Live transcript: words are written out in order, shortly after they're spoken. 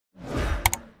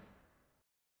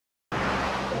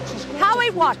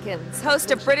Howie Watkins,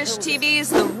 host of British TV's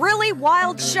The Really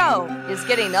Wild Show, is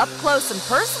getting up close and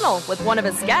personal with one of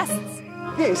his guests.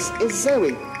 This is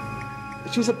Zoe.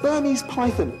 She's a Burmese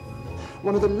python,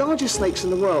 one of the largest snakes in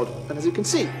the world, and as you can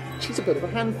see, she's a bit of a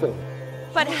handful.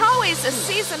 But Howie's a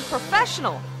seasoned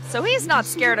professional, so he's not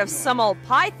scared of some old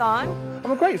python.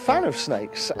 I'm a great fan of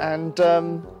snakes, and,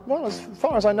 well, as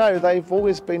far as I know, they've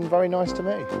always been very nice to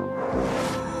me.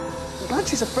 I'm glad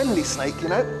she's a friendly snake, you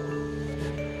know.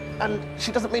 And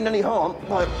she doesn't mean any harm,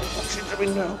 like what she's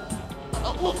doing now.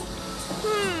 Oh, look.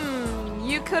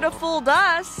 You could have fooled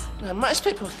us. Now, most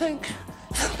people think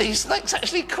that these snakes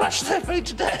actually crush their prey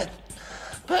to death.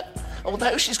 But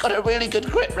although she's got a really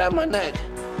good grip round my neck,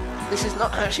 this is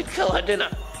not how she'd kill her dinner.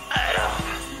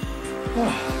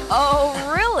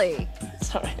 Oh, really?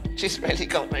 Sorry, she's really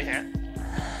got me here.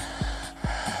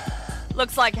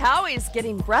 Looks like Howie's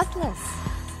getting breathless.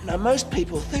 Now, most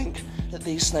people think that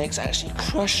these snakes actually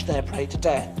crush their prey to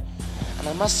death. And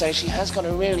I must say, she has got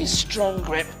a really strong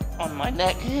grip on my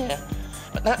neck here.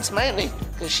 But that's mainly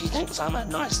because she thinks I'm a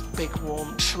nice, big,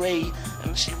 warm tree,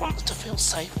 and she wants to feel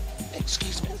safe.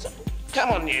 Excuse me.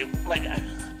 Come on, you. Let go.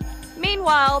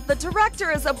 Meanwhile, the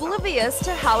director is oblivious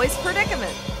to Howie's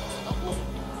predicament.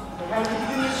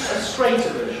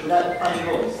 Straighter-ish, without a funny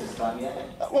voice this time, yeah?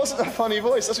 That wasn't a funny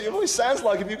voice. That's what your voice sounds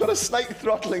like if you've got a snake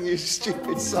throttling you,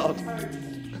 stupid sod.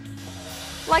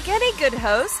 Like any good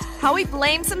host, Howie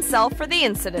blames himself for the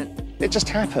incident. It just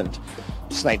happened.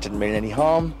 The snake didn't mean any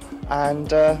harm,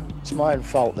 and it's my own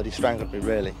fault that he strangled me,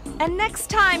 really. And next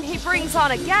time he brings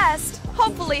on a guest,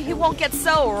 hopefully he won't get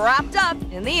so wrapped up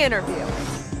in the interview.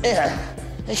 Yeah,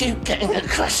 are you getting a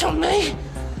crush on me?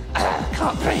 I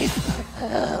can't breathe.